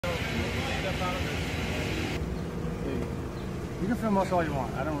You can film us all you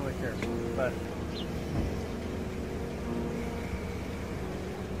want. I don't really care. But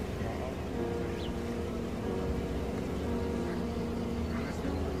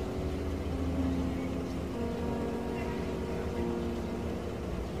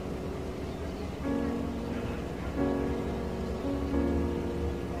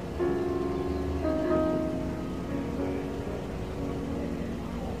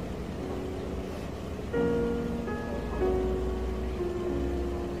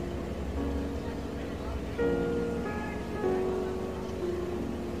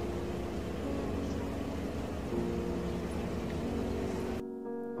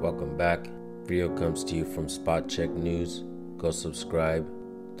Welcome back. Video comes to you from Spot Check News. Go subscribe.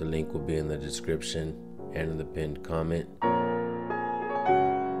 The link will be in the description and in the pinned comment.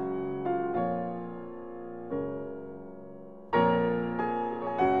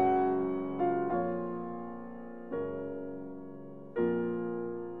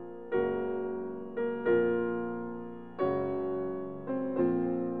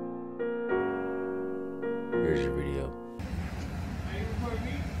 Here's your video.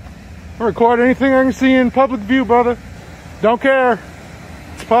 I record anything I can see in public view, brother. Don't care.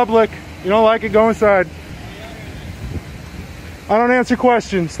 It's public. You don't like it, go inside. I don't answer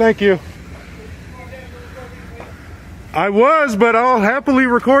questions. Thank you. I was, but I'll happily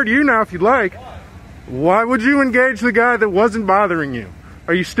record you now if you'd like. Why would you engage the guy that wasn't bothering you?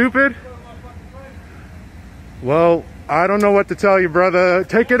 Are you stupid? Well, I don't know what to tell you, brother.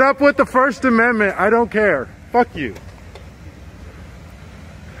 Take it up with the First Amendment. I don't care. Fuck you.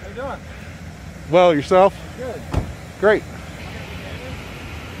 how you doing? Well, yourself? Good. Great.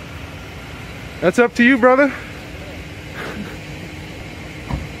 That's up to you, brother.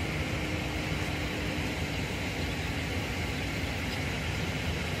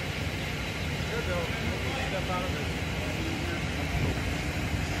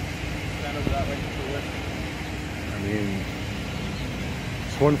 I mean,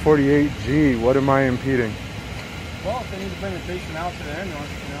 it's 148G. What am I impeding? Well, if they need to bring the patient out to the ambulance,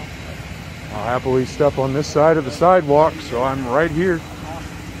 you know. I'll happily step on this side of the sidewalk, so I'm right here.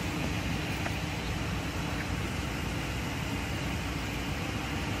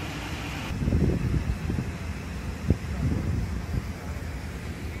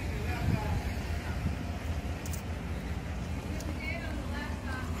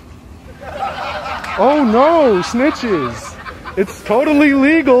 Oh no, snitches. It's totally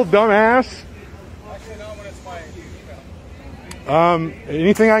legal, dumbass.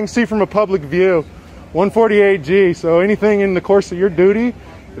 Anything I can see from a public view. 148G, so anything in the course of your duty,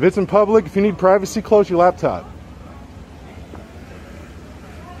 if it's in public, if you need privacy, close your laptop.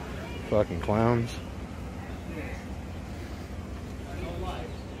 Fucking clowns.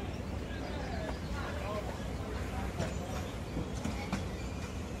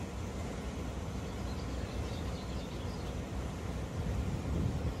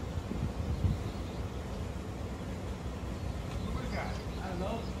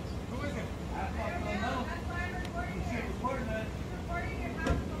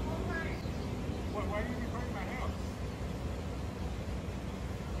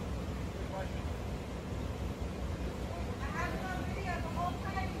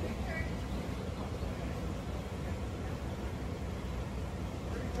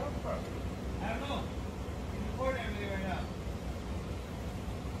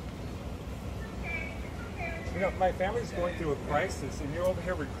 You know, my family's going through a crisis, and you're over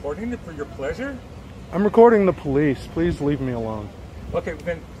here recording it for your pleasure? I'm recording the police. Please leave me alone. Okay,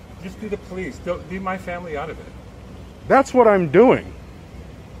 then just do the police. Don't leave my family out of it. That's what I'm doing.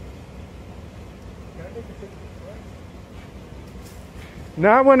 Can I make a picture?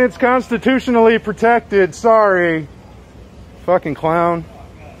 Not when it's constitutionally protected. Sorry. Fucking clown.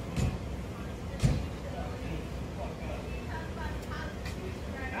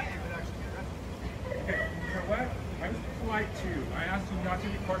 I asked you not to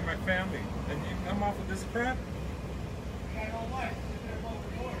record my family, and you come off with this crap?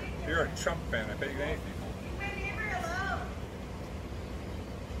 You're a Trump fan, I bet you anything.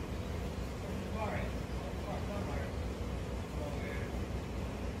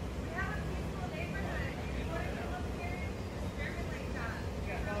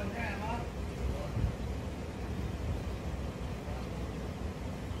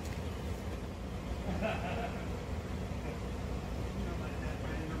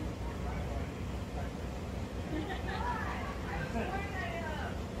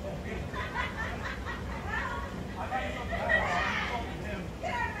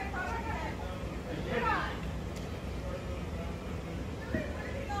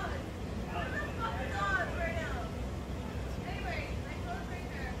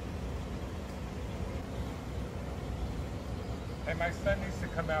 my son needs to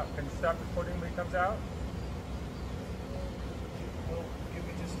come out. Can you stop recording when he comes out? Well, give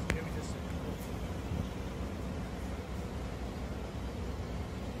me just.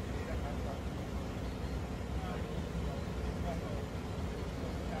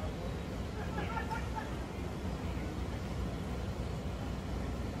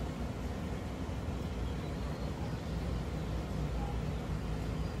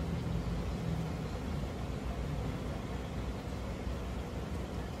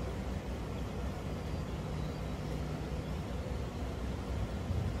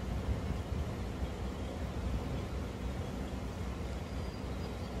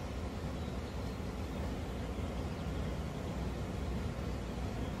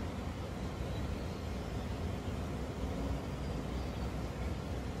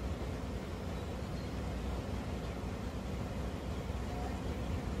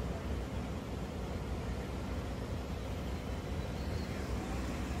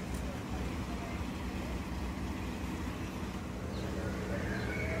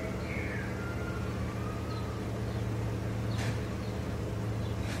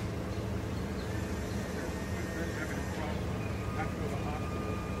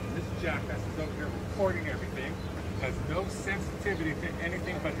 Jackass is over here recording everything, has no sensitivity to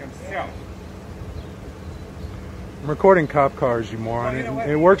anything but himself. I'm recording cop cars, you moron. Well, you know what?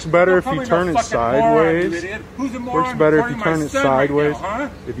 It works better if you Probably turn no it fucking sideways. moron, you idiot. Who's a moron Works better if you recording turn my it son right sideways. now, huh?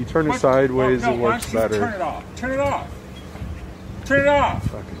 If you turn it What? sideways, Oh, no, it why works don't you better. Turn it off. Turn it off. Turn it off.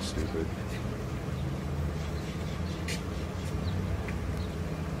 Fucking stupid.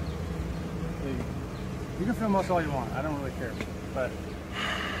 You can film us all you want. I don't really care. But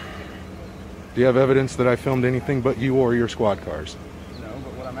Do you have evidence that I filmed anything but you or your squad cars? no.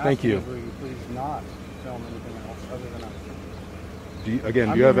 But what I'm asking Thank you. is, will you please not film anything else other than us? Do you, I'm do you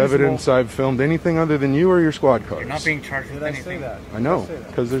have being reasonable. evidence I've filmed anything other than you or your squad cars? You're not being charged with Did I say anything. that? I know, Did I say that?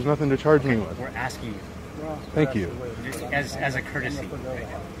 because there's nothing to charge me with. We're asking you, Well, Thank that's you. the way it is, just but as a I'm courtesy, gonna forgo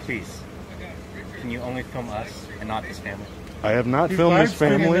that. please. Can you only film us and not this family? I have not He's filmed live this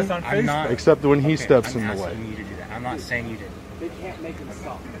streaming family, this on I'm not. Facebook. except when he Okay, steps I'm in the way. asking you to do that. I'm not saying you did. They can't make him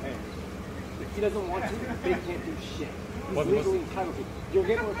stop. Hey, if he doesn't want to, they can't do shit. He's What- legally entitled to. You're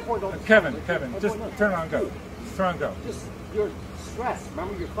getting recorded all the time. Kevin, Like, Kevin, like, just look, turn on go. dude, Just turn on go. Just you're stressed.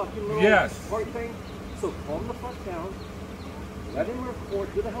 Remember your fucking little Yes. party thing? So calm the fuck down. Let him record.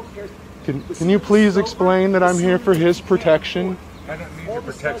 Who the hell cares? Can you please explain that I'm here for his protection? I don't need your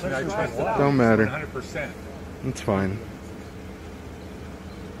protection. I trust it. Don't matter. 100%. It's fine.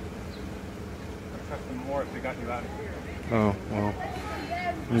 I trust them more if they got you out of here. Oh, well.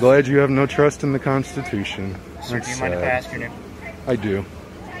 I'm glad you have no trust in the Constitution. Sir, That's do you mind if I sad. ask your name? I do.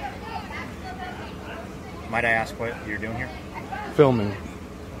 Might I ask what you're doing here? Filming. Me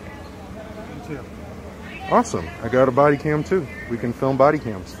too. Awesome. I got a body cam too. We can film body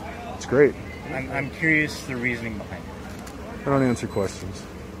cams. It's great. I'm curious the reasoning behind it. I don't answer questions.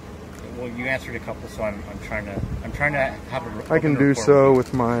 Well, you answered a couple, so I'm trying to have a. I can open do rapport so with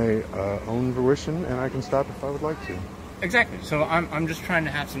with my own fruition, and I can stop if I would like to. you. Exactly. So I'm just trying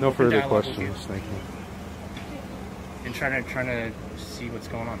to have some No open further dialogue with questions. Thank you. you and trying to see what's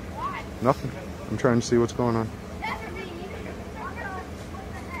going on. Nothing. I'm trying to see what's going on.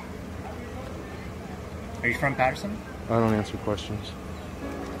 Are you from Patterson? I don't answer questions.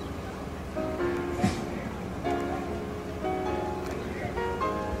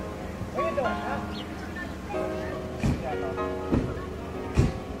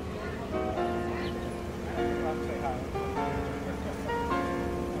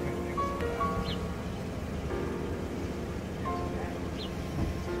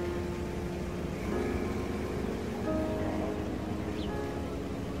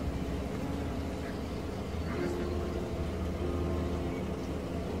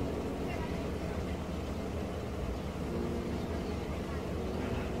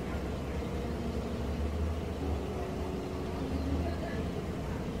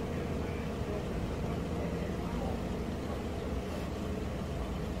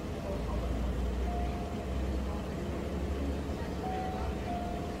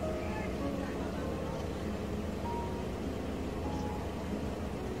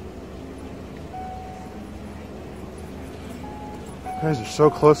 You guys are so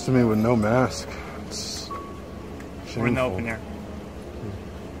close to me with no mask. It's shameful. We're in the open air.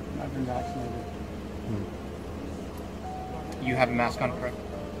 I've been vaccinated. You have a mask on, correct?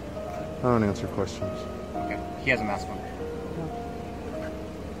 I don't answer questions. Okay. He has a mask on.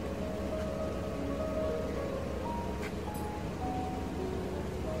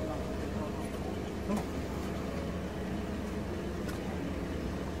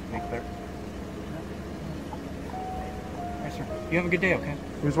 Make clear. Yes, sir. You have a good day, okay?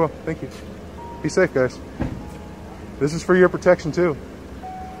 You as well. Thank you. Be safe, guys. This is for your protection, too.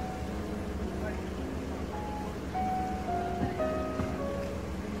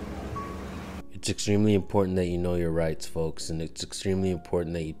 It's extremely important that you know your rights, folks, and it's extremely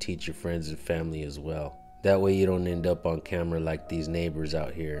important that you teach your friends and family as well. That way you don't end up on camera like these neighbors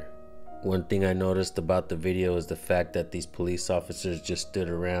out here. One thing I noticed about the video is the fact that these police officers just stood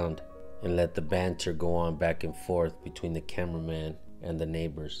around and let the banter go on back and forth between the cameraman and the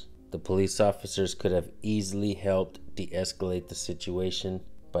neighbors. The police officers could have easily helped de-escalate the situation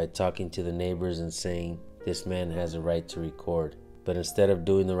by talking to the neighbors and saying, this man has a right to record. But instead of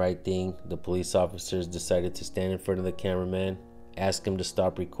doing the right thing, the police officers decided to stand in front of the cameraman, ask him to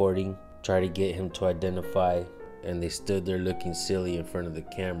stop recording, try to get him to identify, and they stood there looking silly in front of the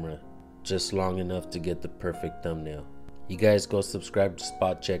camera, just long enough to get the perfect thumbnail. You guys go subscribe to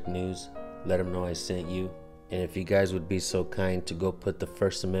Spot Check News, let them know I sent you, and if you guys would be so kind to go put the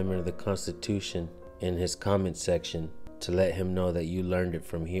First Amendment of the Constitution in his comment section to let him know that you learned it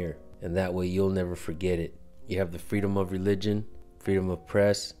from here, and that way you'll never forget it. You have the freedom of religion, freedom of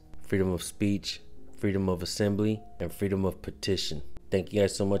press, freedom of speech, freedom of assembly, and freedom of petition. Thank you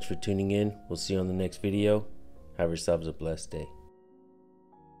guys so much for tuning in. We'll see you on the next video. Have yourselves a blessed day.